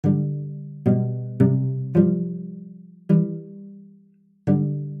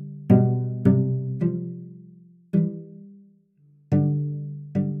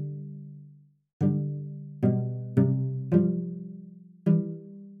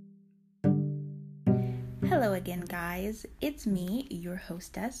Hello again, guys. It's me, your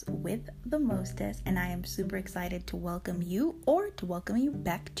hostess with the mostest, and I am super excited to welcome you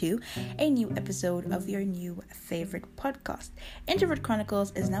back to a new episode of your new favorite podcast. Introvert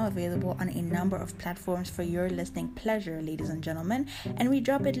Chronicles is now available on a number of platforms for your listening pleasure, ladies and gentlemen, and we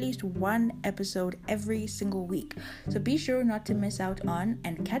drop at least one episode every single week. So be sure not to miss out on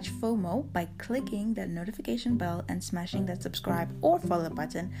and catch FOMO by clicking that notification bell and smashing that subscribe or follow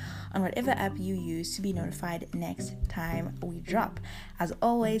button on whatever app you use to be notified next time we drop. As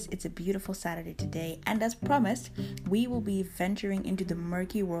always, it's a beautiful Saturday today, and as promised, we will be venturing into the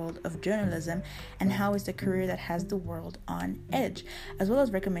murky world of journalism and how it's a career that has the world on edge, as well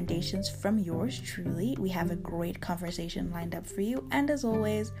as recommendations from yours truly. We have a great conversation lined up for you, and as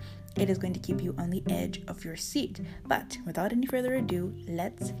always, it is going to keep you on the edge of your seat. But without any further ado,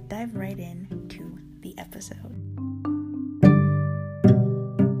 let's dive right into the episode.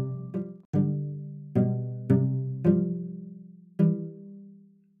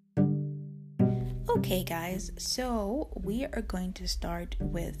 Okay, guys, so we are going to start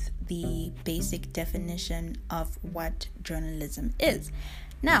with the basic definition of what journalism is.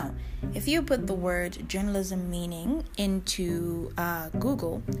 Now, if you put the word journalism meaning into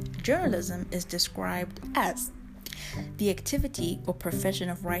Google, journalism is described as the activity or profession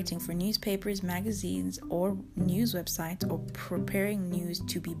of writing for newspapers, magazines, or news websites, or preparing news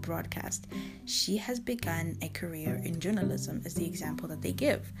to be broadcast. She has begun a career in journalism, is the example that they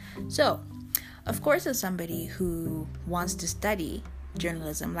give. So, of course, as somebody who wants to study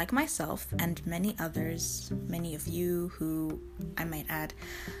journalism, like myself and many others, many of you who I might add,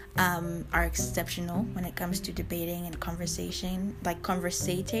 are exceptional when it comes to debating and conversating,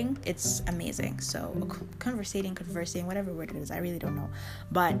 it's amazing. So conversing, whatever word it is, I really don't know.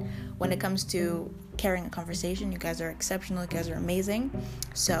 But when it comes to carrying a conversation, you guys are exceptional, you guys are amazing.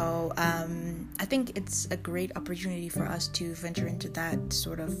 So I think it's a great opportunity for us to venture into that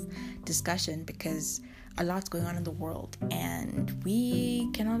sort of discussion, because a lot's going on in the world, and we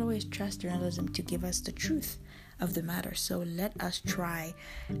cannot always trust journalism to give us the truth of the matter. So let us try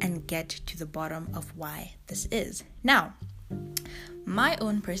and get to the bottom of why this is. Now, my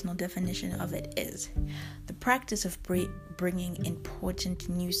own personal definition of it is the practice of bringing important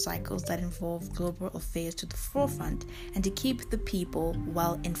news cycles that involve global affairs to the forefront and to keep the people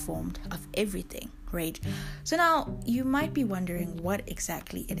well informed of everything, right? So now you might be wondering what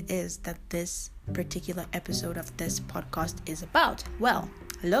exactly it is that this particular episode of this podcast is about. Well,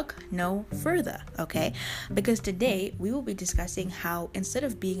 look no further, okay? Because today we will be discussing how, instead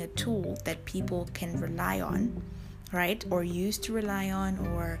of being a tool that people can rely on, right, or used to rely on,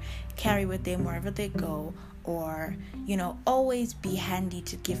 or carry with them wherever they go, or always be handy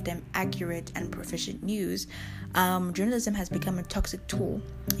to give them accurate and proficient news, journalism has become a toxic tool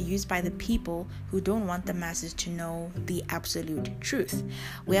used by the people who don't want the masses to know the absolute truth.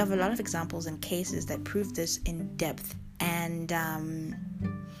 We have a lot of examples and cases that prove this in depth, and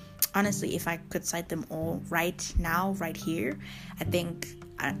honestly, if I could cite them all right now, right here, I think,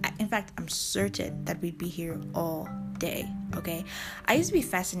 in fact, I'm certain that we'd be here all day, okay? I used to be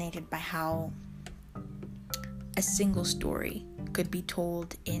fascinated by how a single story could be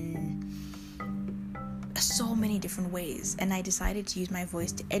told in so many different ways, and I decided to use my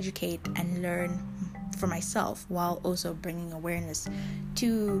voice to educate and learn for myself, while also bringing awareness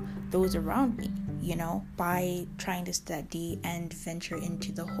to those around me, by trying to study and venture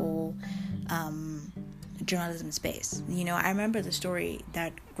into the whole journalism space. I remember the story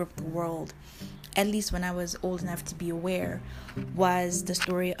that gripped the world, at least when I was old enough to be aware, was the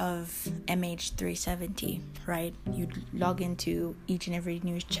story of MH370, right? You'd log into each and every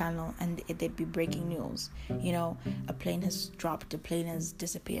news channel and they'd be breaking news. A plane has dropped, a plane has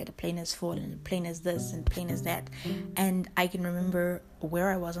disappeared, a plane has fallen, a plane is this and a plane is that. And I can remember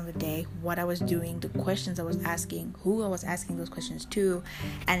where I was on the day, what I was doing, the questions I was asking, who I was asking those questions to,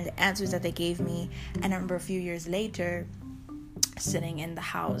 and the answers that they gave me. And I remember a few years later, sitting in the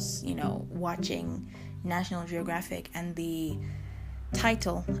house, watching National Geographic, and the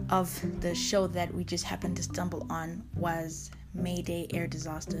title of the show that we just happened to stumble on was Mayday Air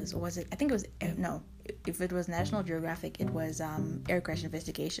Disasters, or was it? I think it was, no, if it was National Geographic, it was Air Crash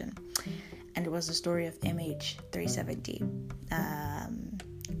Investigation, and it was the story of MH370,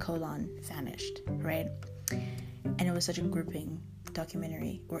 vanished, right? And it was such a gripping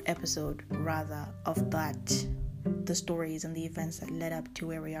documentary, or episode rather, of the stories and the events that led up to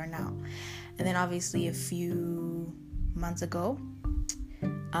where we are now. And then obviously a few months ago,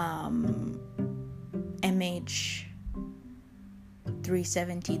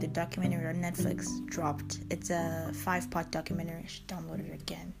 370, the documentary on Netflix, dropped. It's a 5-part documentary. I should download it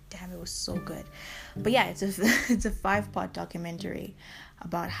again. Damn, it was so good. But yeah, it's a 5-part documentary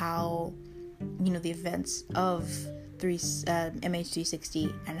about how, the events of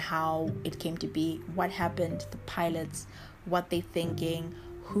MH360 and how it came to be, what happened, the pilots, what they thinking,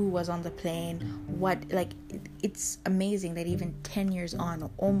 who was on the plane, it's amazing that even 10 years on,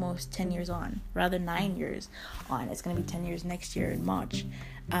 or almost 10 years on, rather 9 years on, it's going to be 10 years next year in March,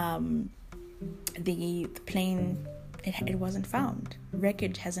 the plane, it wasn't found.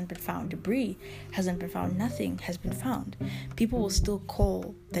 Wreckage hasn't been found. Debris hasn't been found. Nothing has been found. People will still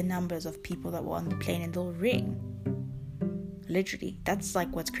call the numbers of people that were on the plane, and they'll ring. Literally, that's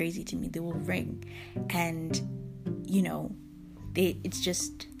like what's crazy to me. They will ring, and they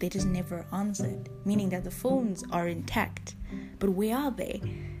just never answered, meaning that the phones are intact, but where are they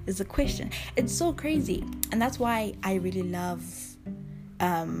is the question. It's so crazy, and that's why I really love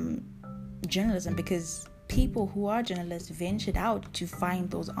journalism, because people who are journalists ventured out to find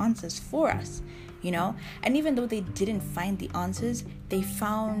those answers for us, and even though they didn't find the answers, they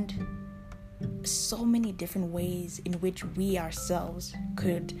found so many different ways in which we ourselves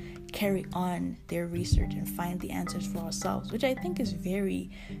could carry on their research and find the answers for ourselves, which I think is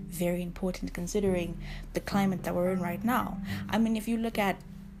very, very important considering the climate that we're in right now. I mean, if you look at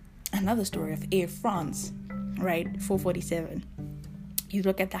another story of Air France, right, 447, you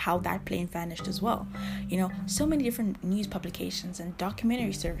look at how that plane vanished as well. So many different news publications and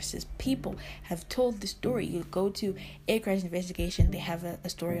documentary services, people have told the story. You go to Air Crash Investigation, they have a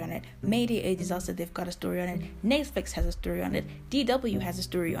story on it. Mayday Air Disaster, they've got a story on it. Netflix has a story on it. DW has a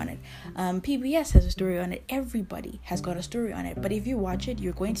story on it. PBS has a story on it. Everybody has got a story on it. But if you watch it,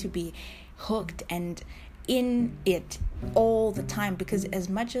 you're going to be hooked and in it all the time, because as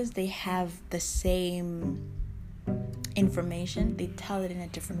much as they have the same information, they tell it in a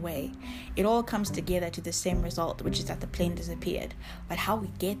different way. It all comes together to the same result, which is that the plane disappeared. But how we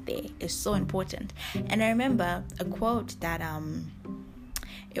get there is so important. And I remember a quote that I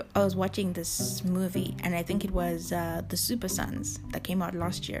was watching this movie, and I think it was the Super Sons that came out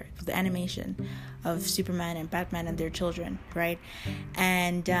last year, the animation of Superman and Batman and their children, right?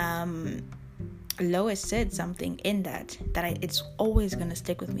 And Lois said something in that it's always gonna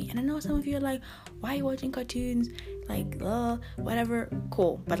stick with me. And I know some of you are like, why are you watching cartoons? Like, whatever,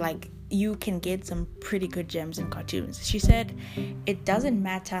 cool. But like, you can get some pretty good gems in cartoons. She said, it doesn't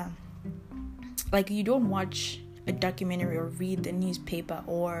matter. Like, you don't watch a documentary or read the newspaper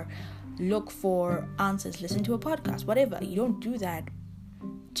or look for answers, listen to a podcast, whatever. You don't do that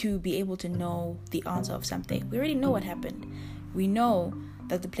to be able to know the answer of something. We already know what happened. We know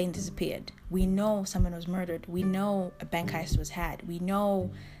that the plane disappeared. We know someone was murdered. We know a bank heist was had. We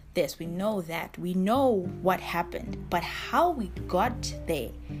know this. We know that. We know what happened. But how we got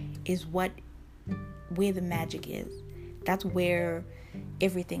there is where the magic is. That's where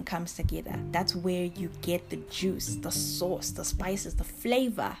everything comes together. That's where you get the juice, the sauce, the spices, the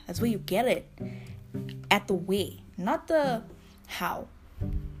flavor. That's where you get it. At the way, not the how.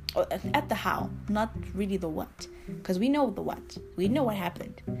 Or at the how, not really the what. Because we know the what. We know what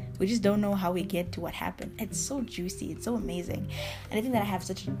happened. We just don't know how we get to what happened. It's so juicy. It's so amazing. And I think that I have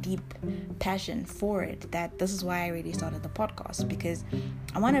such a deep passion for it that this is why I really started the podcast. Because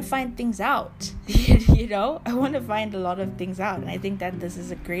I want to find things out. I want to find a lot of things out. And I think that this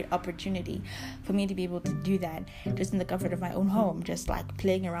is a great opportunity for me to be able to do that just in the comfort of my own home. Just like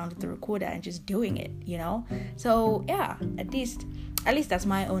playing around with the recorder and just doing it, So yeah, at least that's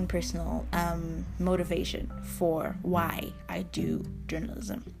my own personal motivation for why I do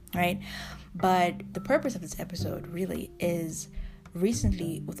journalism, right? But the purpose of this episode really is,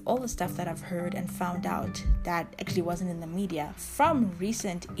 recently, with all the stuff that I've heard and found out that actually wasn't in the media from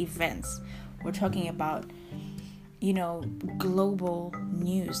recent events, we're talking about, global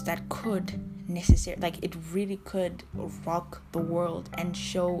news that could it really could rock the world and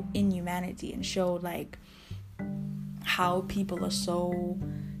show inhumanity and show like how people are so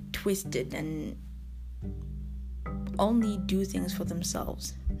twisted and only do things for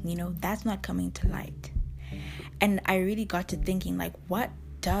themselves. That's not coming to light. And I really got to thinking, like, what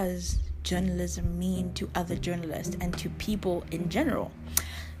does journalism mean to other journalists and to people in general?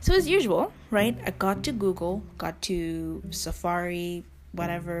 So as usual, right, I got to Google, got to Safari,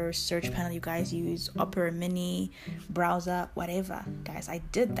 whatever search panel you guys use, Opera Mini, browser, whatever. Guys, I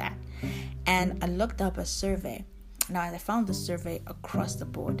did that. And I looked up a survey. Now, I found the survey across the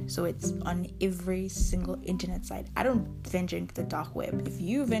board. So it's on every single internet site. I don't venture into the dark web. If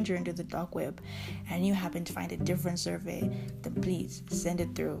you venture into the dark web and you happen to find a different survey, then please send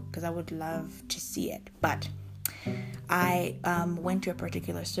it through, because I would love to see it. But I went to a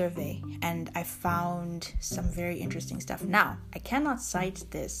particular survey and I found some very interesting stuff. Now, I cannot cite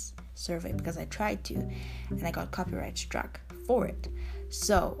this survey because I tried to and I got copyright struck for it.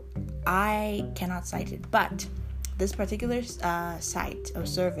 So I cannot cite it. But this particular site or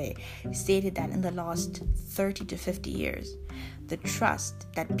survey stated that in the last 30 to 50 years, the trust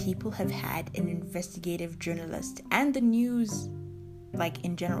that people have had in investigative journalists and the news, like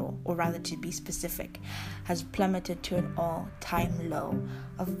in general, or rather to be specific, has plummeted to an all-time low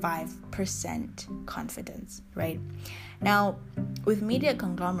of 5% confidence, right? Now, with media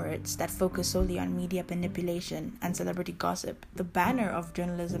conglomerates that focus solely on media manipulation and celebrity gossip, the banner of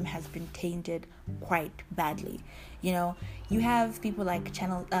journalism has been tainted quite badly. You know, you have people like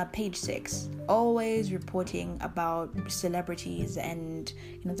Page Six always reporting about celebrities and,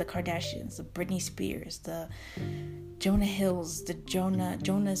 you know, the Kardashians, the Britney Spears, the Jonah Hills, the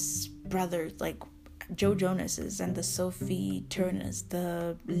Jonas brothers, like Joe Jonases, and the Sophie Turners,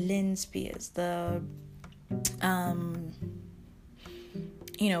 the Lynn Spears, the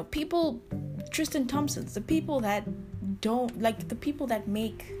people, Tristan Thompsons, the people that don't, like, the people that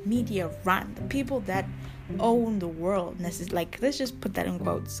make media run, the people that own the world. Like, let's just put that in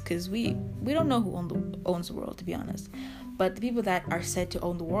quotes, because we don't know who owns the world, to be honest. But the people that are said to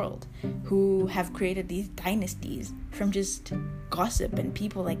own the world, who have created these dynasties from just gossip and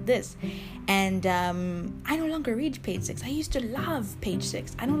people like this. And I no longer read Page Six. I used to love Page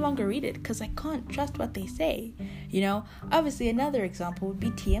Six. I no longer read it because I can't trust what they say. You know, obviously another example would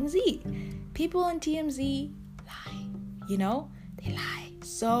be TMZ. People on TMZ lie. You know, they lie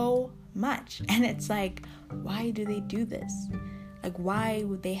so much, and it's like, why do they do this? Like, why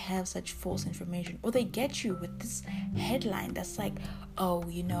would they have such false information? Or they get you with this headline that's like, oh,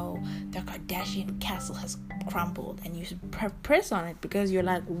 you know, the Kardashian castle has crumbled, and you press on it because you're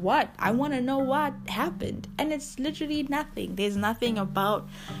like, what? I want to know what happened. And it's literally nothing. There's nothing about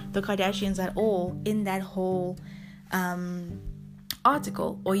the Kardashians at all in that whole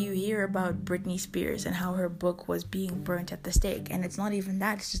article. Or you hear about Britney Spears and how her book was being burnt at the stake, and it's not even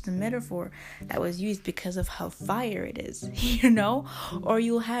that, it's just a metaphor that was used because of how fire it is, you know. Or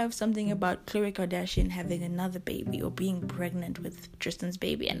you'll have something about Khloe Kardashian having another baby or being pregnant with Tristan's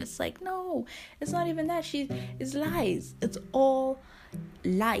baby, and it's like, no, it's not even that. It's lies. It's all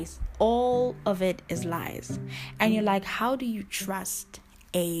lies. All of it is lies. And you're like, how do you trust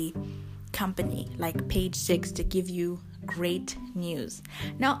a company like Page Six to give you great news?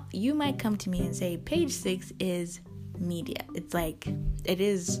 Now, you might come to me and say Page Six is media. It's like, it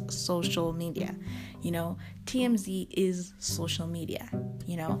is social media, you know. TMZ is social media,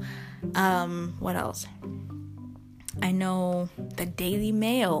 you know. What else? I know the Daily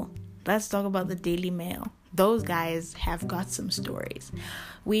Mail. Let's talk about the Daily Mail. Those guys have got some stories.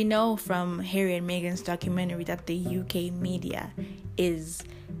 We know from Harry and Meghan's documentary that the UK media is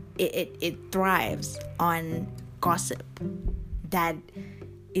it thrives on gossip that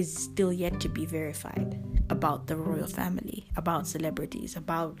is still yet to be verified about the royal family, about celebrities,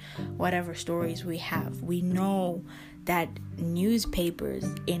 about whatever stories we have. We know that newspapers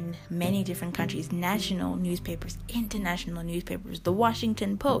in many different countries, national newspapers, international newspapers, the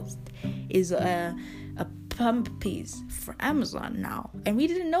Washington Post is a pump piece for Amazon now. And we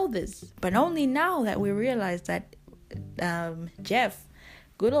didn't know this, but only now that we realize that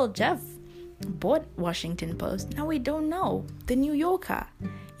good old Jeff bought Washington Post. Now we don't know. The New Yorker,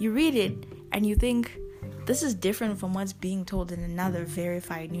 you read it and you think, this is different from what's being told in another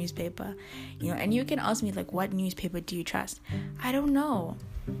verified newspaper, you know. And you can ask me, like, what newspaper do you trust? I don't know.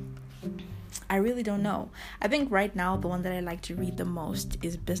 I really don't know. I think right now the one that I like to read the most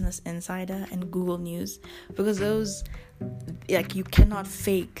is Business Insider and Google News, because those, like, you cannot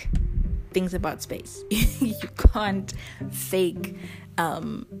fake things about space. You can't fake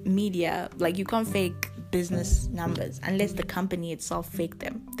media, like, you can't fake business numbers unless the company itself fake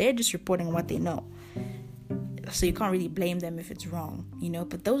them. They're just reporting what they know, so you can't really blame them if it's wrong, you know.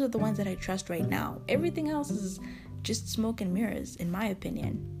 But those are the ones that I trust right now. Everything else is just smoke and mirrors, in my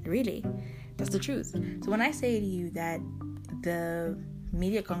opinion. Really, that's the truth. So when I say to you that the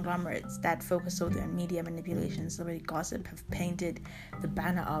media conglomerates that focus solely on media manipulation, celebrity gossip, have painted the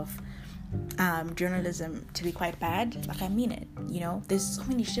banner of journalism to be quite bad, like, I mean it, you know. There's so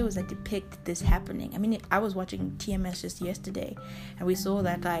many shows that depict this happening. I mean, I was watching TMS just yesterday, and we saw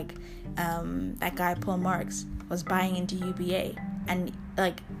that, like, that guy Paul Marks was buying into UBA, and,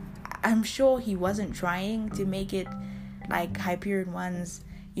 like, I'm sure he wasn't trying to make it like Hyperion One's,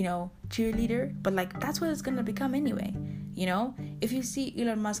 you know, cheerleader, but, like, that's what it's gonna become anyway, you know. If you see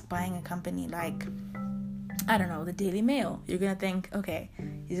Elon Musk buying a company like, I don't know, the Daily Mail, you're gonna think, okay,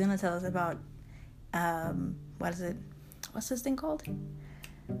 he's gonna tell us about what is it? What's this thing called?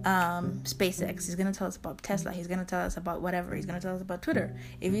 SpaceX. He's gonna tell us about Tesla. He's gonna tell us about whatever. He's gonna tell us about Twitter.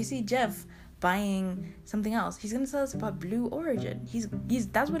 If you see Jeff buying something else, he's gonna tell us about Blue Origin. He's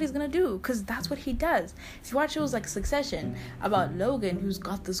that's what he's gonna do, because that's what he does. If you watch shows like Succession about Logan, who's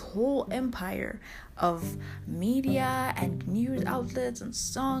got this whole empire of media and news outlets and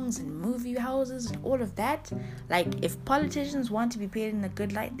songs and movie houses and all of that, like, if politicians want to be paid in a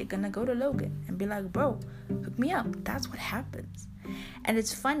good light, they're gonna go to Logan and be like, bro, hook me up. That's what happens. And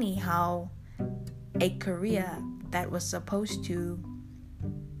it's funny how a career that was supposed to,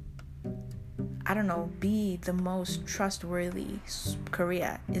 I don't know, be the most trustworthy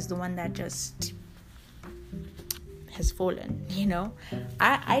career is the one that just has fallen, you know?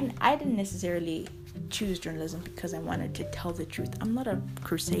 I didn't necessarily choose journalism because I wanted to tell the truth. I'm not a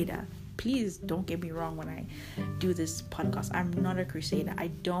crusader. Please don't get me wrong when I do this podcast. I'm not a crusader. I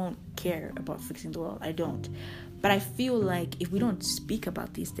don't care about fixing the world. I don't. But I feel like if we don't speak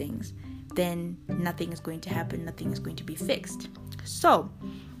about these things, then nothing is going to happen. Nothing is going to be fixed. So,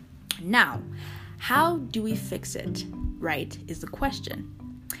 now, how do we fix it, right, is the question.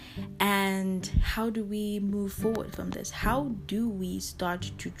 And how do we move forward from this? How do we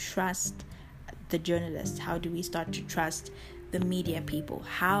start to trust the journalists? How do we start to trust the media people?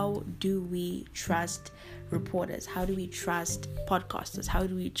 How do we trust reporters? How do we trust podcasters? How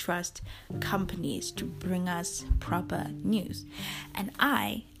do we trust companies to bring us proper news? And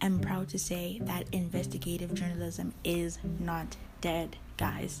I am proud to say that investigative journalism is not dead,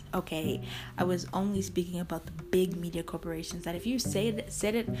 guys. Okay, I was only speaking about the big media corporations that if you said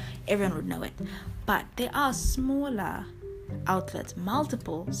it, everyone would know it. But there are smaller outlets,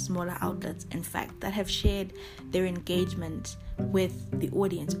 multiple smaller outlets, in fact, that have shared their engagement with the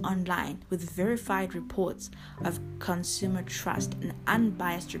audience online with verified reports of consumer trust and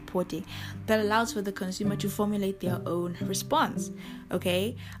unbiased reporting that allows for the consumer to formulate their own response.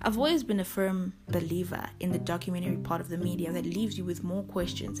 Okay, I've always been a firm believer in the documentary part of the media that leaves you with more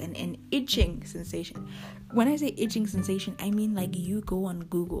questions and an itching sensation. When I say itching sensation, I mean like you go on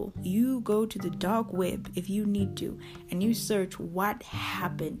Google, you go to the dark web if you need to, and you search what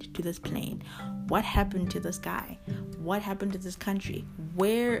happened to this plane, what happened to this guy, what happened to this country,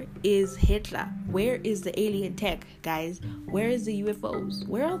 where is Hitler, where is the alien tech, guys, where is the UFOs,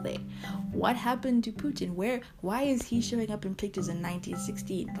 where are they, what happened to Putin, why is he showing up in pictures in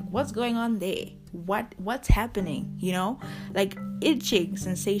 1916, like what's going on there, what's happening, you know, like itching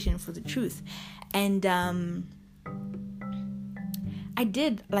sensation for the truth. And I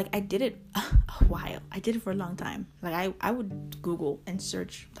did it a while. I did it for a long time. Like I would Google and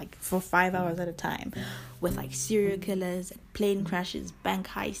search like for 5 hours at a time with like serial killers, plane crashes, bank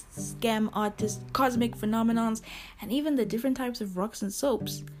heists, scam artists, cosmic phenomenons, and even the different types of rocks and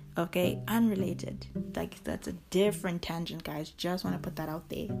soaps. Okay, unrelated. Like that's a different tangent, guys. Just want to put that out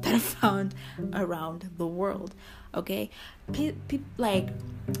there that I found around the world. Okay, like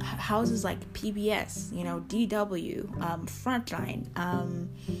houses like PBS, you know, DW, Frontline,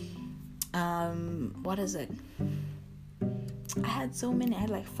 what is it? I had so many. I had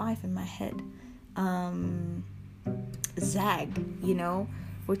like 5 in my head. ZAG, you know.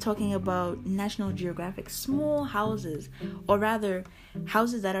 We're talking about National Geographic, small houses, or rather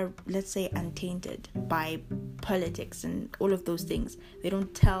houses that are, let's say, untainted by politics and all of those things. They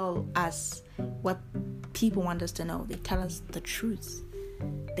don't tell us what people want us to know. They tell us the truth.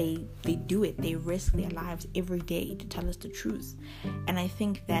 They do it. They risk their lives every day to tell us the truth. And I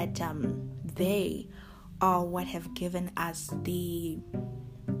think that they are what have given us the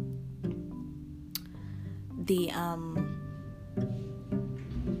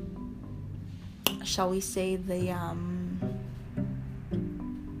shall we say the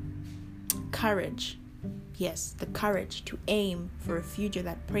courage, yes, the courage to aim for a future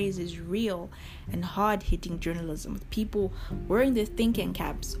that praises real and hard-hitting journalism with people wearing their thinking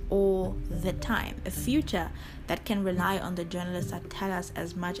caps all the time. A future that can rely on the journalists that tell us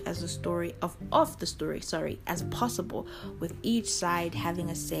as much as the story of the story as possible, with each side having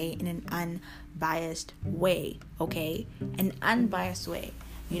a say in an unbiased way. Okay, an unbiased way.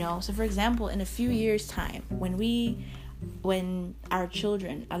 You know, so for example, in a few years' time, when our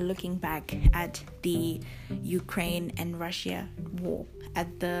children are looking back at the Ukraine and Russia war,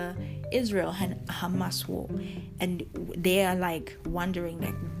 at the Israel and Hamas war, and they are like wondering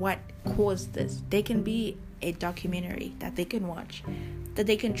like what caused this, they can be a documentary that they can watch, that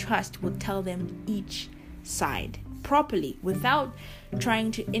they can trust will tell them each side properly without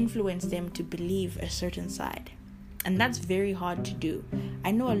trying to influence them to believe a certain side. And that's very hard to do.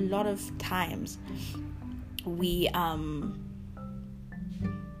 I know a lot of times we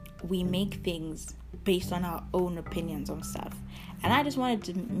make things based on our own opinions on stuff. And I just wanted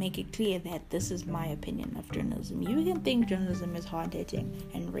to make it clear that this is my opinion of journalism. You can think journalism is hard-hitting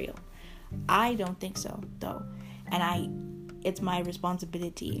and real. I don't think so, though. And it's my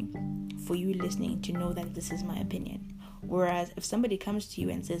responsibility for you listening to know that this is my opinion. Whereas if somebody comes to you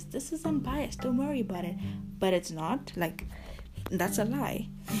and says, this is unbiased, don't worry about it, but it's not, like, that's a lie.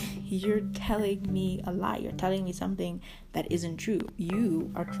 You're telling me a lie. You're telling me something that isn't true.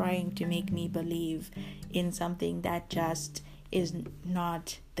 You are trying to make me believe in something that just is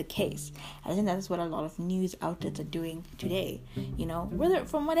not the case. I think that's what a lot of news outlets are doing today. You know, whether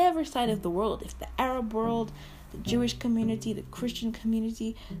from whatever side of the world, if the Arab world, the Jewish community, the Christian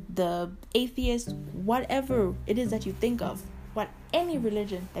community, the atheist, whatever it is that you think of, what any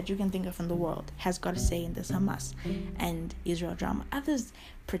religion that you can think of in the world has got to say in this Hamas and Israel drama. Others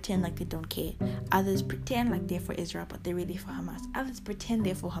pretend like they don't care. Others pretend like they're for Israel, but they're really for Hamas. Others pretend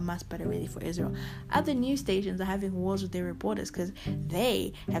they're for Hamas, but are really for Israel. Other news stations are having wars with their reporters because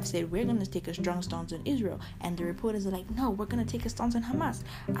they have said, we're going to take a strong stance on Israel. And the reporters are like, no, we're going to take a stance on Hamas.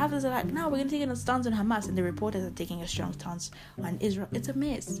 Others are like, no, we're going to take a stance on Hamas. And the reporters are taking a strong stance on Israel. It's a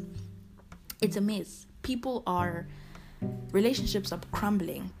mess. It's a mess. Relationships are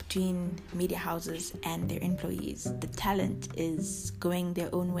crumbling between media houses and their employees. The talent is going their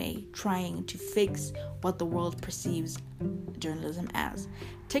own way, trying to fix what the world perceives journalism as.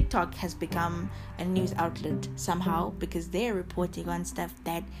 TikTok has become a news outlet somehow because they're reporting on stuff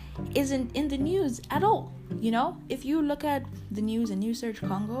that isn't in the news at all. You know, if you look at the news and you search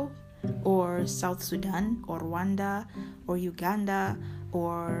Congo or South Sudan or Rwanda or Uganda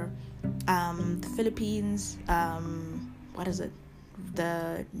or the Philippines,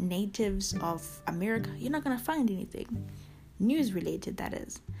 the natives of America, you're not going to find anything news related, that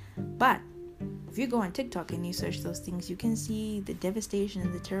is. But if you go on TikTok and you search those things, you can see the devastation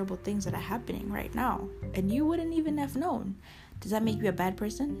and the terrible things that are happening right now, and you wouldn't even have known. Does that make you a bad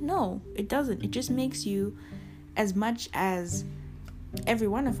person? No, it doesn't. It just makes you as much as every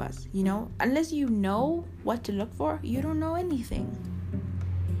one of us, you know. Unless you know what to look for, you don't know anything.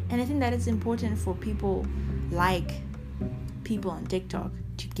 And I think that it's important for people like people on TikTok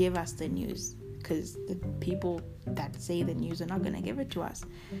to give us the news, because the people that say the news are not going to give it to us.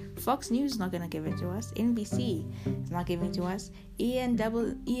 Fox News is not going to give it to us. NBC is not giving it to us.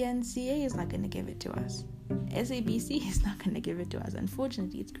 ENCA is not going to give it to us. SABC is not going to give it to us.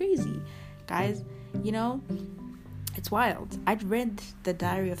 Unfortunately, it's crazy, guys. You know, it's wild. I read The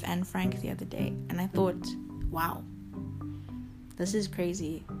Diary of Anne Frank the other day, and I thought, wow, this is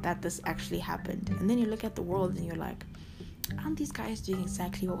crazy that this actually happened. And then you look at the world and you're like, aren't these guys doing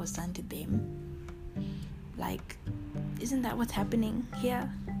exactly what was done to them? Like, isn't that what's happening here?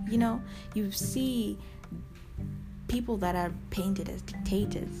 You know, you see people that are painted as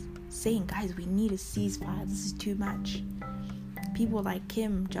dictators saying, guys, we need a ceasefire. This is too much. People like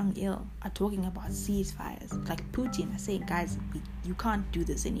Kim Jong-il are talking about ceasefires. Like Putin are saying, guys, you can't do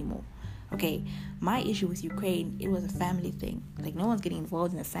this anymore. Okay, my issue with Ukraine, it was a family thing. Like, no one's getting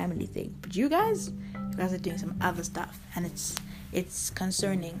involved in a family thing. But you guys are doing some other stuff. And it's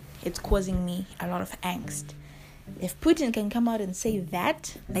concerning. It's causing me a lot of angst. If Putin can come out and say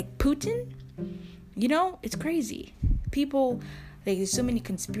that, like Putin, you know, it's crazy. People, like, there's so many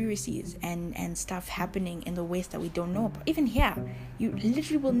conspiracies and stuff happening in the West that we don't know about. Even here, you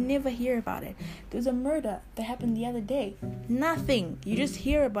literally will never hear about it. There's a murder that happened the other day. Nothing. You just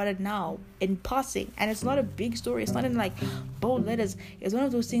hear about it now in passing. And it's not a big story. It's not in, like, bold letters. It's one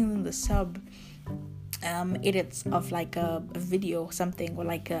of those things in the sub edits of, like, a video or something, or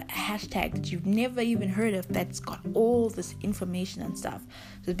like a hashtag that you've never even heard of that's got all this information and stuff.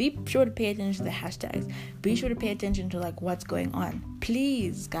 So be sure to pay attention to the hashtags. Be sure to pay attention to, like, what's going on.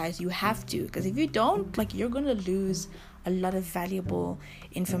 Please, guys, you have to, because if you don't, like, you're gonna lose a lot of valuable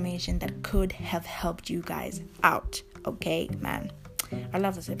information that could have helped you guys out. Okay, man. I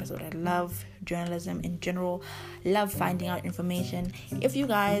love this episode. I love journalism in general. Love finding out information. If you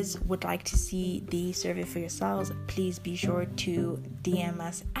guys would like to see the survey for yourselves, please be sure to DM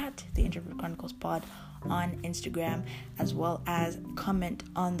us at the Introvert Chronicles Pod on Instagram, as well as comment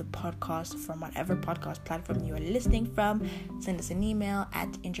on the podcast from whatever podcast platform you are listening from. Send us an email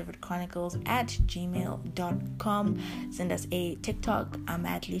at introvertchronicles@gmail.com. Send us a TikTok. I'm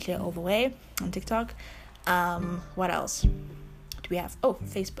at Lisa Overway on TikTok. What else we have?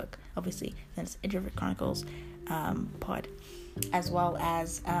 Facebook, obviously. Then it's Introvert Chronicles Pod, as well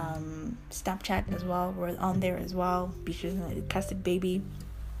as Snapchat as well. We're on there as well. Be sure to Custard Baby.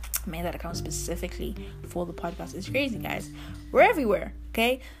 I made that account specifically for the podcast. It's crazy, guys. We're everywhere,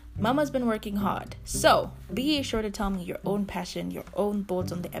 okay? Mama's been working hard. So be sure to tell me your own passion, your own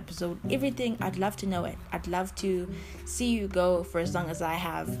thoughts on the episode, everything. I'd love to know it. I'd love to see you go for as long as I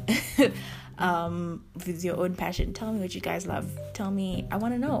have. With your own passion. Tell me what you guys love. Tell me. I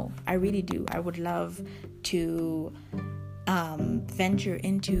want to know. I really do. I would love to venture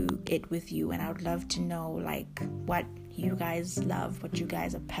into it with you, and I would love to know like what you guys love, what you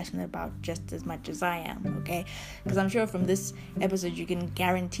guys are passionate about just as much as I am, okay? Because I'm sure from this episode you can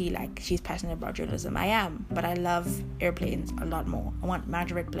guarantee like she's passionate about journalism. I am, but I love airplanes a lot more. I want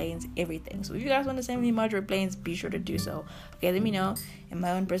Margaret planes, everything. So if you guys want to send me Margaret planes, be sure to do so. Okay, let me know in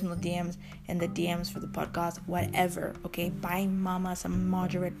my own personal DMs and the DMs for the podcast, whatever. Okay, buy Mama some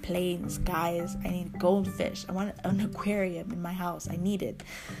Margaret planes, guys. I need goldfish. I want an aquarium in my house. I need it.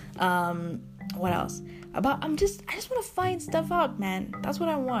 What else? I just want to find stuff out, man. That's what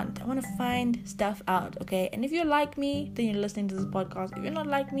I want. I want to find stuff out, okay? And if you're like me, then you're listening to this podcast. If you're not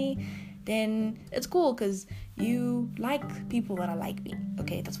like me, then it's cool because you like people that are like me,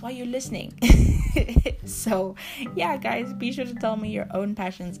 okay? That's why you're listening. So, yeah, guys, be sure to tell me your own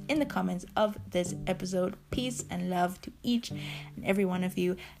passions in the comments of this episode. Peace and love to each and every one of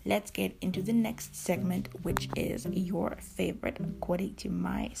you. Let's get into the next segment, which is your favorite according to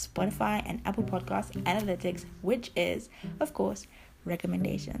my Spotify and Apple Podcast analytics, which is, of course,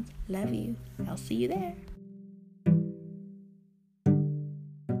 recommendations. Love you. I'll see you there.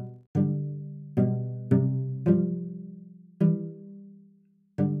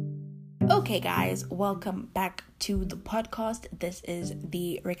 Okay, guys, welcome back to the podcast. This is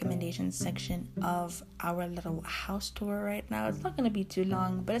the recommendations section of our little house tour right now. It's not going to be too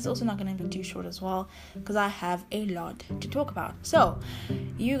long, but it's also not going to be too short as well because I have a lot to talk about. So,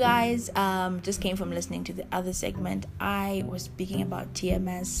 you guys just came from listening to the other segment. I was speaking about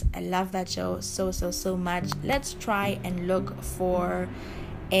TMS. I love that show so much. Let's try and look for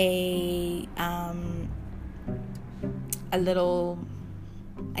a little,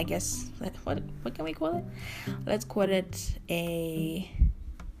 I guess, what can we call it? Let's call it a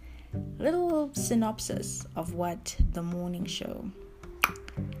little synopsis of what the morning show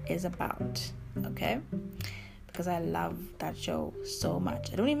is about, okay? Because I love that show so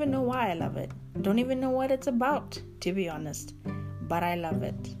much. I don't even know why I love it. Don't even know what it's about, to be honest. But I love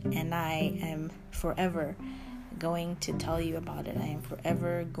it. And I am forever going to tell you about it. I am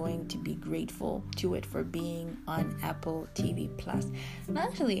forever going to be grateful to it for being on Apple TV Plus. And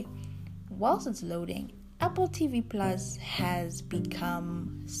actually, whilst it's loading, Apple TV Plus has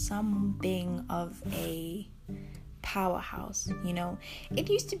become something of a powerhouse, you know. It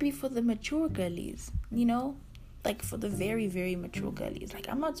used to be for the mature girlies, you know, like for the very, very mature girlies. Like,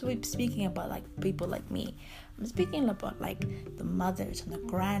 I'm not speaking about like people like me. I'm speaking about like the mothers and the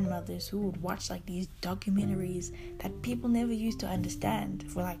grandmothers who would watch like these documentaries that people never used to understand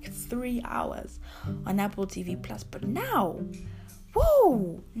for like 3 hours on Apple TV Plus. But now,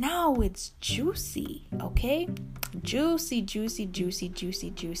 whoa, now it's juicy, okay? Juicy,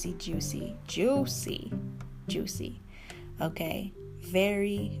 okay?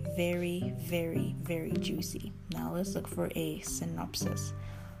 Very, very, very, very juicy. Now let's look for a synopsis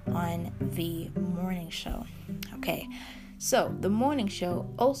on the morning show. Okay, so the morning show,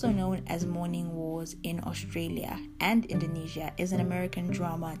 also known as Morning Wars in Australia and Indonesia, is an American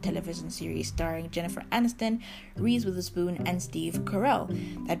drama television series starring Jennifer Aniston, Reese Witherspoon, and Steve Carell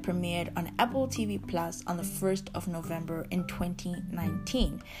that premiered on Apple TV Plus on the 1st of November in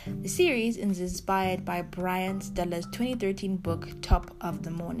 2019. The series is inspired by Brian Steller's 2013 book Top of the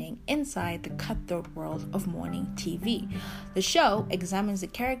Morning, Inside the Cutthroat World of Morning TV. The show examines the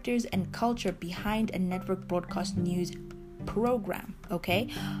characters and culture behind a network broadcast news program, okay?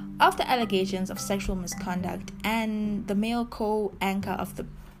 After allegations of sexual misconduct, and the male co-anchor of the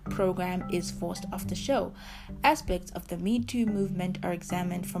program is forced off the show. Aspects of the Me Too movement are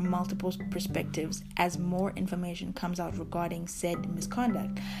examined from multiple perspectives as more information comes out regarding said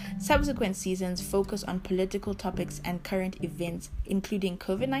misconduct. Subsequent seasons focus on political topics and current events, including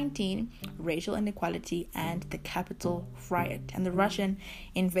COVID-19, racial inequality, and the Capitol riot and the Russian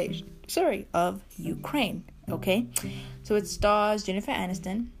invasion of Ukraine. Okay, so it stars Jennifer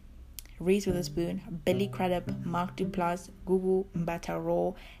Aniston, Reese Witherspoon, Billy Crudup, Mark Duplass, Gugu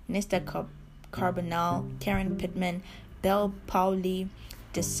Mbatha-Raw, Nesta Carbonell, Karen Pittman, Belle Powley,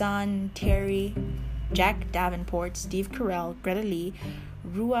 Desan Terry, Jack Davenport, Steve Carell, Greta Lee,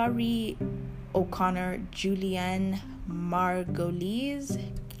 Ruari O'Connor, Julianne Margulies,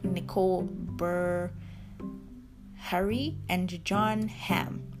 Nicole Burr, Harry, and John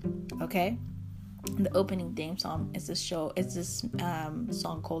Hamm. Okay, The opening theme song is this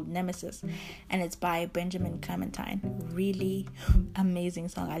song called Nemesis, and it's by Benjamin Clementine. Really amazing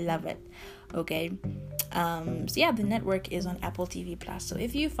song. I love it. Okay. So yeah, the network is on Apple TV Plus. So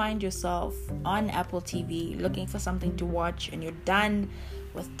if you find yourself on Apple TV looking for something to watch, and you're done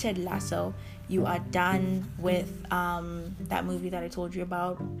with Ted Lasso, you are done with that movie that I told you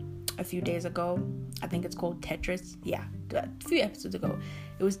about a few days ago. I think it's called Tetris. Yeah, a few episodes ago.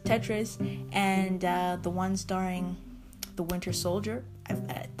 It was Tetris, and the one starring the Winter Soldier.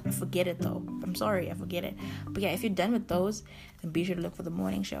 I forget it though. I'm sorry, I forget it. But yeah, if you're done with those, then be sure to look for The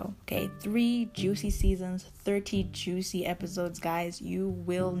Morning Show. Okay, 3 juicy seasons, 30 juicy episodes, guys. You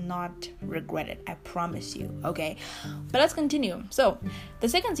will not regret it. I promise you. Okay, but let's continue. So, the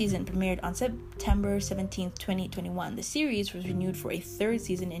second season premiered on September 17th, 2021. The series was renewed for a third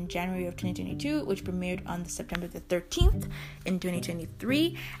season in January of 2022, which premiered on September the 13th in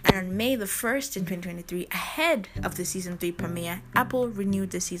 2023, and on May the 1st in 2023, ahead of the season 3 premiere, Apple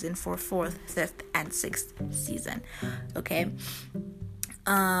renewed the season for 4th, 5th, and 6th season. Okay.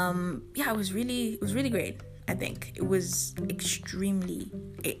 Yeah, it was really great. I think it's an extremely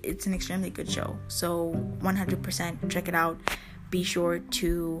good show. So 100% check it out. Be sure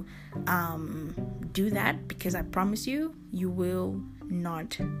to do that, because I promise you will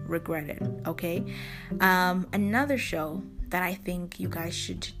not regret it. Okay. Another show that I think you guys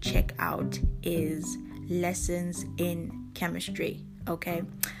should check out is Lessons in Chemistry. Okay,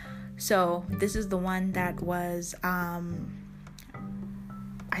 so this is the one that was I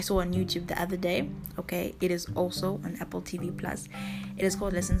saw on YouTube the other day. Okay, it is also on Apple TV Plus. It is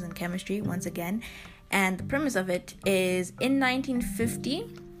called Lessons in Chemistry once again, and the premise of it is in 1950,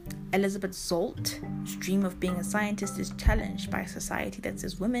 Elizabeth Zolt's dream of being a scientist is challenged by a society that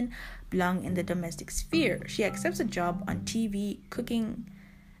says women belong in the domestic sphere. She accepts a job on a TV cooking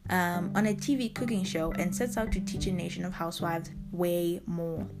show, and sets out to teach a nation of housewives way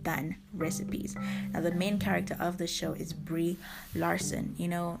more than recipes. Now, the main character of the show is Brie Larson. You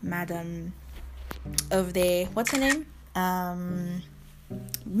know, Madam of the, what's her name?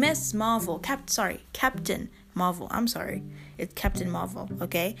 Miss Marvel. Captain Marvel. I'm sorry. It's Captain Marvel.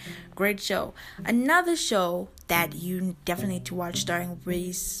 Okay, great show. Another show that you definitely need to watch, starring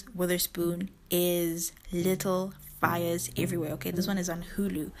Reese Witherspoon, is Little Fires Everywhere. Okay, this one is on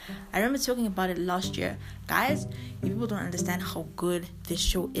Hulu. I remember talking about it last year. Guys, you people don't understand how good this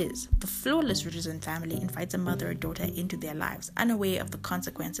show is. The flawless Richardson family invites a mother and daughter into their lives, unaware of the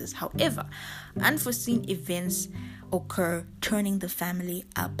consequences. However, unforeseen events occur, turning the family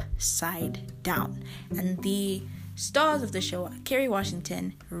upside down. And the stars of the show are Kerry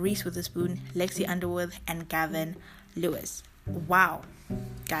Washington, Reese Witherspoon, Lexi Underwood, and Gavin Lewis. Wow,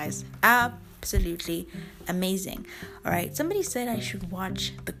 guys, absolutely amazing. All right, somebody said I should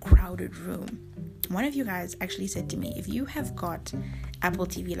watch The Crowded Room. One of you guys actually said to me, if you have got Apple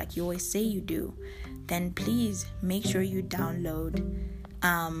TV like you always say you do, then please make sure you download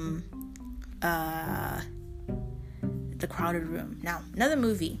The Crowded Room. Now, another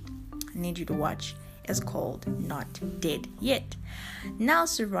movie I need you to watch is called Not Dead Yet. Nal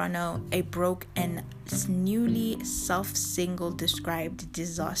Serrano, a broke and newly self-single described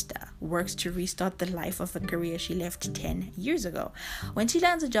disaster, works to restart the life of a career she left 10 years ago. When she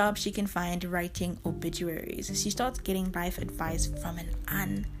lands a job she can find writing obituaries, she starts getting life advice from an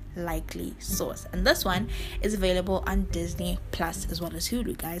unlikely source. And this one is available on Disney Plus as well as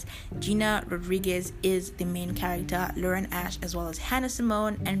Hulu, guys. Gina Rodriguez is the main character. Lauren Ash as well as Hannah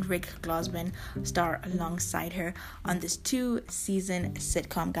Simone and Rick Glassman star alongside her on this 2-season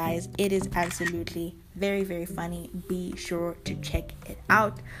sitcom, guys. It is absolutely very, very funny. Be sure to check it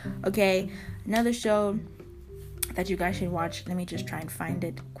out. Okay, another show that you guys should watch. Let me just try and find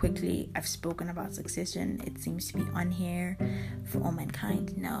it quickly. I've spoken about Succession. It seems to be on here. For All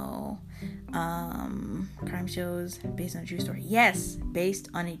Mankind, no. Crime shows based on a true story. Yes, based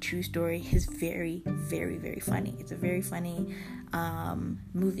on a true story. Is very, very, very funny. It's a very funny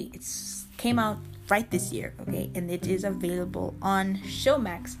movie. It's came out right this year, okay, and it is available on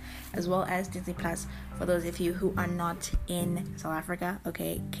Showmax as well as Disney Plus for those of you who are not in South Africa.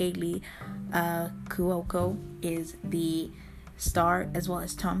 Okay, Kaylee Cuoco is the star as well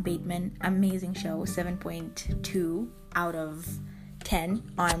as Tom Bateman. Amazing show. 7.2 out of 10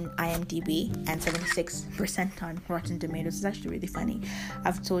 on IMDb and 76% on Rotten Tomatoes. It's actually really funny.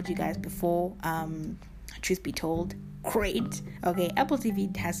 I've told you guys before, truth be told, great. Okay, Apple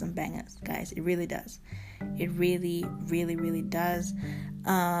TV has some bangers, guys. It really does. It really, really, really does.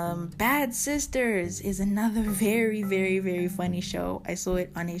 Bad Sisters is another very, very, very funny show. I saw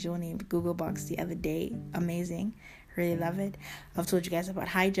it on a show named Google Box the other day. Amazing. Really love it. I've told you guys about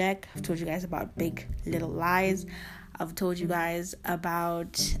Hijack. I've told you guys about Big Little Lies. I've told you guys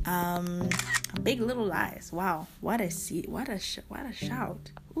about Big Little Lies. Wow, what a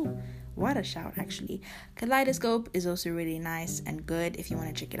shout. Ooh, what a shout, actually. Kaleidoscope is also really nice and good. If you want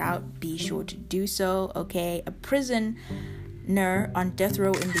to check it out, be sure to do so. Okay, a prisoner on death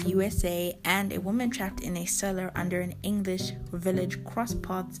row in the USA and a woman trapped in a cellar under an English village cross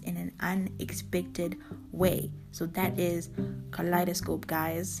paths in an unexpected way. So that is Kaleidoscope,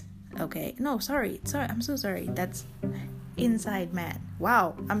 guys. Okay, no, sorry, I'm so sorry. That's Inside Man.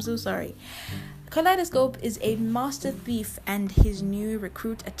 Wow, I'm so sorry. Kaleidoscope is a master thief and his new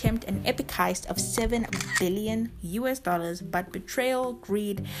recruit attempt an epic heist of $7 billion, but betrayal,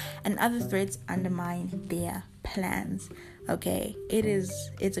 greed, and other threats undermine their plans. Okay,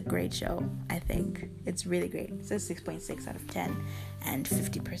 it's a great show. I think it's really great. It says 6.6 out of 10 and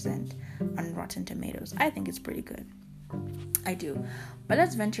 50% on Rotten Tomatoes. I think it's pretty good. I do. But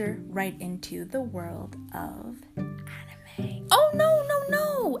let's venture right into the world of anime. Oh, no.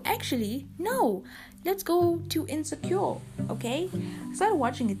 Actually, no. Let's go to Insecure, okay? I started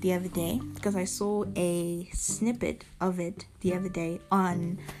watching it the other day because I saw a snippet of it the other day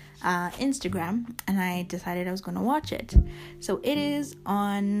on Instagram, and I decided I was going to watch it. So it is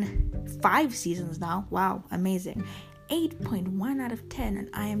on 5 seasons now. Wow, amazing. 8.1 out of 10 on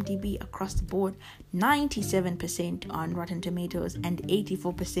IMDb across the board, 97% on Rotten Tomatoes, and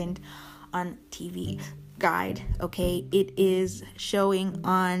 84% on TV Guide. Okay, it is showing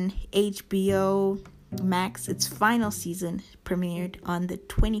on HBO Max. Its final season premiered on the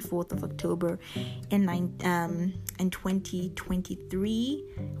 24th of October in 2023.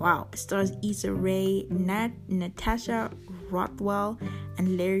 Wow, it stars Issa Rae, Natasha Rothwell,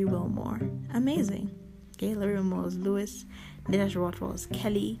 and Larry Wilmore. Amazing. Okay, Larry Wilmore is Lewis, Natasha Rothwell is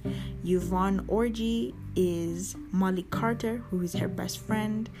Kelly, Yvonne Orji is Molly Carter, who is her best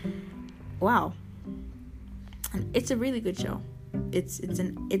friend. Wow, and it's a really good show. It's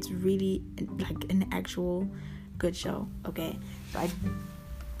really like an actual good show. Okay, so I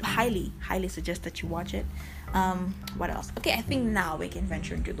highly suggest that you watch it. What else? Okay, I think now we can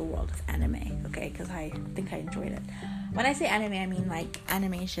venture into the world of anime. Okay, because I think I enjoyed it. When I say anime, I mean like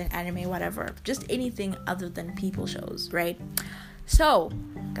animation, anime, whatever. Just anything other than people shows, right? So,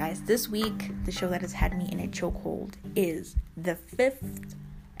 guys, this week, the show that has had me in a chokehold is the 5th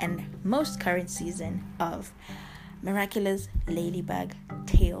and most current season of Miraculous Ladybug,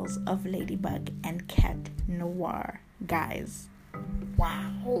 Tales of Ladybug and Cat Noir. Guys,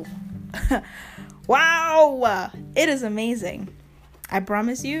 wow. Wow! It is amazing. I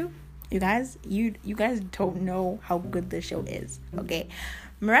promise you, you guys don't know how good this show is. Okay,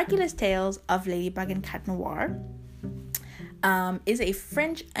 Miraculous Tales of Ladybug and Cat Noir is a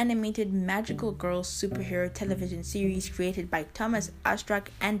French animated magical girl superhero television series created by Thomas Astruc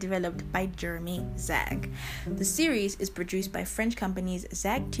and developed by Jeremy Zag. The series is produced by French companies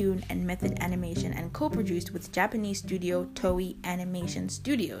Zagtoon and Method Animation and co-produced with Japanese studio Toei Animation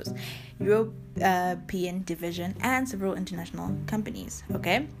Studios, European division, and several international companies.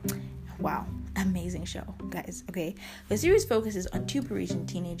 Okay? Wow. Amazing show, guys. Okay, the series focuses on 2 Parisian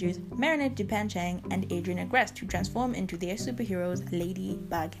teenagers, Marinette Dupain-Cheng and Adrien Agreste, who transform into their superheroes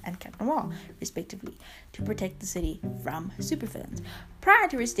Ladybug and Cat Noir, respectively, to protect the city from supervillains. Prior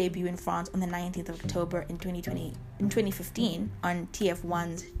to its debut in France on the 19th of October in 2015 on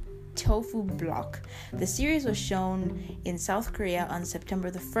TF1's Tofu Block, the series was shown in South Korea on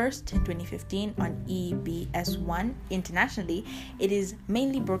September the 1st, 2015 on EBS1. Internationally, it is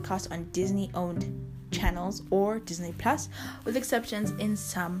mainly broadcast on Disney-owned channels or Disney Plus, with exceptions in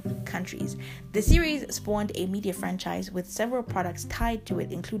some countries. The series spawned a media franchise with several products tied to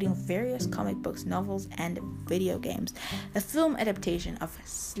it, including various comic books, novels, and video games. The film adaptation of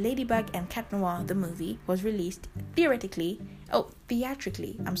Ladybug and Cat Noir, the movie, was released theatrically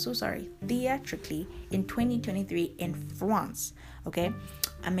in 2023 in France. Okay,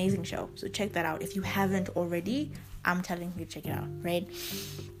 amazing show. So check that out if you haven't already. I'm telling you to check it out, right?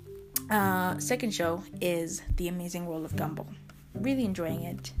 Second show is The Amazing World of Gumball. Really enjoying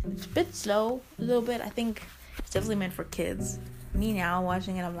it. It's a bit slow, a little bit. I think it's definitely meant for kids. Me now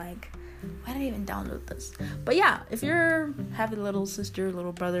watching it, I'm like, why did I even download this? But yeah, if you're having a little sister,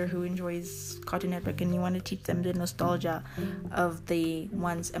 little brother who enjoys Cartoon Network and you want to teach them the nostalgia of the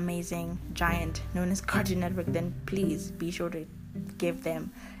once amazing giant known as Cartoon Network, then please be sure to give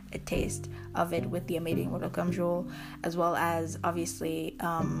them a taste of it with The Amazing World of Gumball, as well as obviously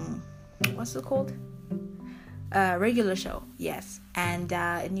what's it called? Regular show, yes. And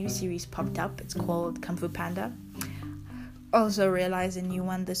a new series popped up. It's called Kung Fu Panda. Also realized a new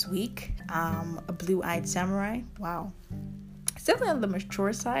one this week, a Blue-Eyed Samurai. Wow. It's definitely on the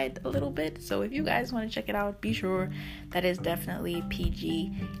mature side a little bit, so if you guys want to check it out, be sure that is definitely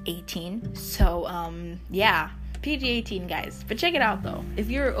PG-18. So yeah, PG-18 guys, but check it out though. If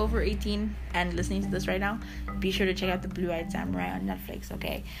you're over 18 and listening to this right now, be sure to check out the Blue-Eyed Samurai on Netflix.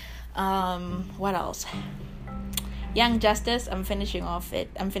 Okay, what else? Young Justice, I'm finishing off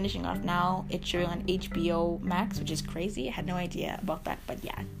now. It's showing on HBO Max, which is crazy. I had no idea about that, but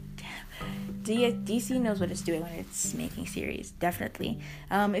yeah, DC knows what it's doing when it's making series, definitely.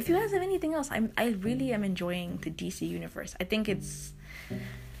 If you guys have anything else, I really am enjoying the DC universe. I think it's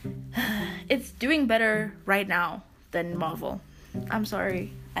doing better right now than Marvel. I'm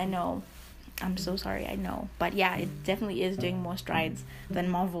sorry, I know. I'm so sorry, I know. But yeah, it definitely is doing more strides than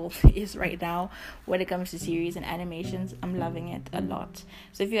Marvel is right now when it comes to series and animations. I'm loving it a lot.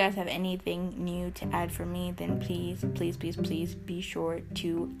 So if you guys have anything new to add for me, then please be sure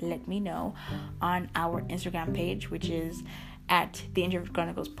to let me know on our Instagram page, which is at the Introvert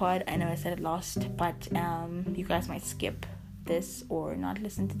Chronicles Pod. I know I said it last, but you guys might skip this or not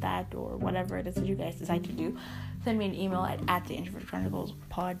listen to that or whatever it is that you guys decide to do. Send me an email at the Introvert Chronicles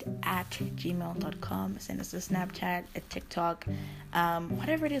Pod at gmail.com. Send us a Snapchat, a TikTok,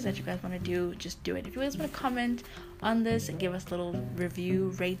 whatever it is that you guys want to do, just do it. If you guys want to comment on this and give us a little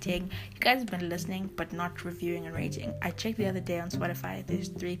review, rating, you guys have been listening but not reviewing and rating. I checked the other day on Spotify, there's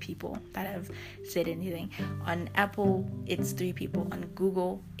 3 people that have said anything. On Apple, it's 3 people. On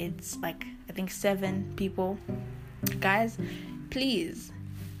Google, it's like, I think 7 people. Guys, please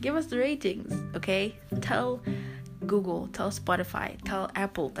give us the ratings, okay? Tell Google, tell Spotify, tell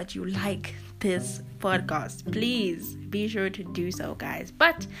Apple that you like this podcast. Please be sure to do so, guys.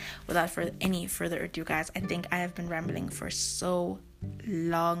 But without any further ado, guys, I think I have been rambling for so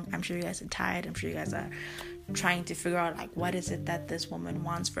long. I'm sure you guys are tired. I'm sure you guys are trying to figure out, like, what is it that this woman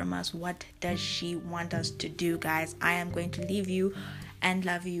wants from us? What does she want us to do, guys? I am going to leave you and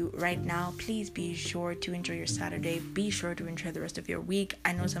love you right now. Please be sure to enjoy your Saturday. Be sure to enjoy the rest of your week.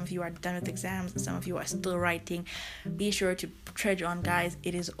 I know some of you are done with exams, some of you are still writing. Be sure to trudge on, guys.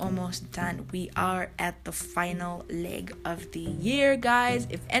 It is almost done. We are at the final leg of the year, guys.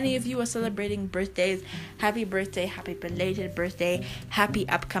 If any of you are celebrating birthdays, happy birthday, happy belated birthday, happy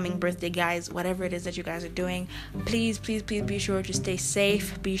upcoming birthday, guys. Whatever it is that you guys are doing, please be sure to stay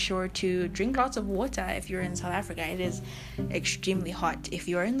safe. Be sure to drink lots of water if you're in South Africa. It is extremely hot. If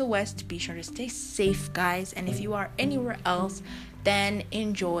you are in the West, be sure to stay safe, guys. And if you are anywhere else, then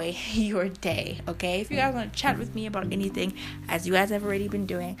enjoy your day, okay? If you guys want to chat with me about anything, as you guys have already been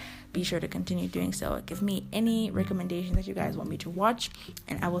doing, be sure to continue doing so. Give me any recommendation that you guys want me to watch,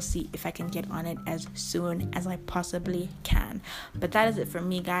 and I will see if I can get on it as soon as I possibly can. But that is it from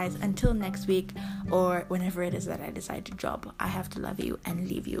me, guys. Until next week, or whenever it is that I decide to drop, I have to love you and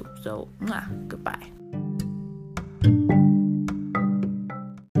leave you. So, goodbye.